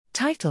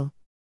Title: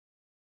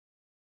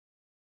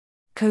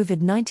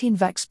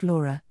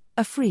 Covid19Vaxplorer,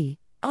 a free,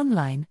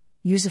 online,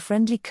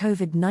 user-friendly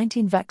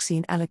COVID-19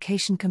 vaccine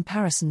allocation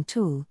comparison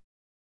tool.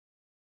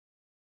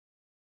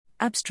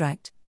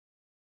 Abstract.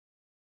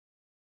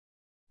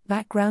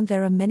 Background: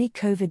 there are many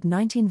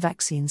COVID-19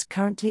 vaccines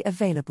currently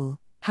available.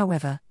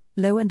 However,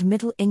 low and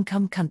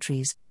middle-income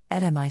countries,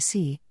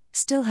 LMIC,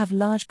 still have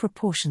large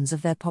proportions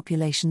of their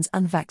populations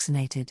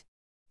unvaccinated.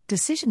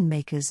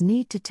 Decision-makers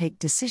need to take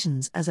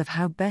decisions as of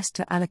how best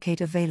to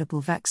allocate available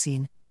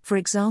vaccine, for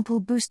example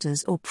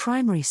boosters or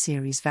primary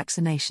series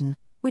vaccination,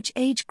 which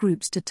age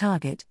groups to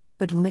target,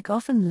 but LMIC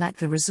often lack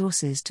the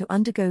resources to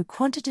undergo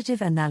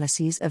quantitative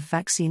analyses of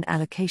vaccine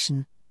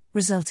allocation,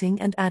 resulting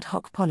in ad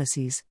hoc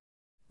policies.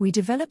 We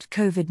developed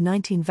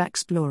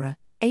Covid19Vaxplorer,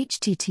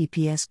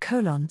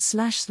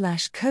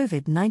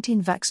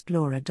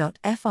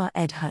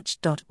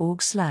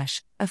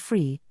 https://covid19vaxplorer.fredhutch.org/, a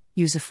free,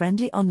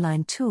 user-friendly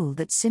online tool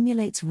that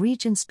simulates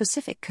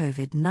region-specific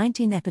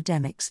COVID-19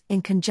 epidemics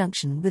in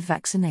conjunction with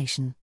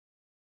vaccination.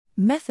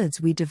 Methods: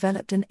 we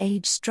developed an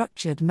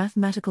age-structured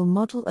mathematical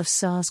model of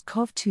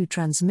SARS-CoV-2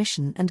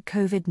 transmission and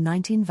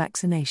COVID-19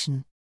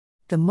 vaccination.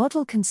 The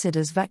model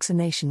considers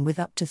vaccination with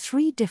up to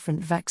 3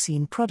 different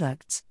vaccine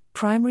products,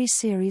 primary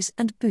series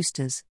and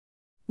boosters.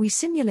 We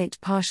simulate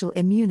partial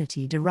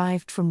immunity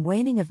derived from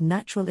waning of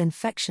natural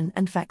infection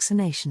and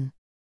vaccination.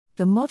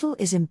 The model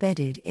is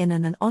embedded in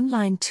an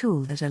online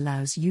tool that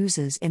allows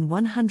users in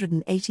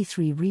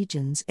 183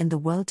 regions in the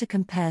world to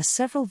compare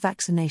several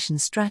vaccination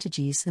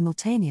strategies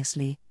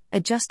simultaneously,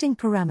 adjusting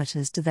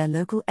parameters to their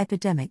local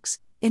epidemics,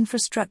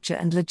 infrastructure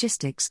and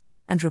logistics,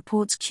 and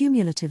reports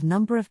cumulative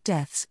number of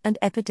deaths and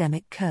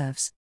epidemic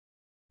curves.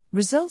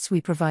 Results: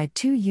 we provide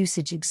 2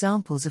 usage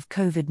examples of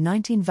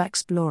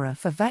Covid19Vaxplorer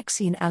for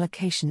vaccine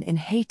allocation in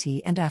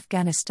Haiti and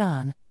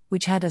Afghanistan,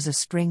 which had as of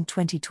spring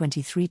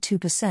 2023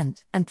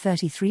 2% and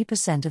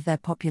 33% of their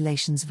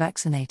populations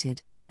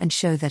vaccinated, and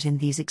show that in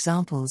these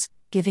examples,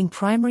 giving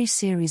primary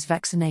series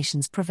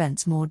vaccinations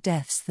prevents more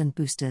deaths than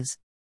boosters.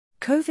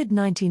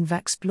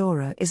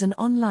 Covid19Vaxplorer is an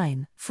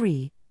online,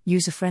 free,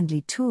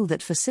 user-friendly tool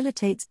that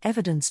facilitates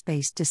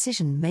evidence-based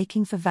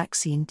decision-making for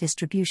vaccine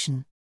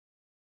distribution.